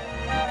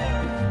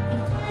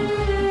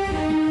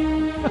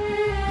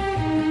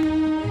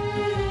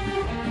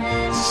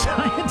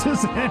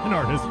 Scientist and an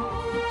artist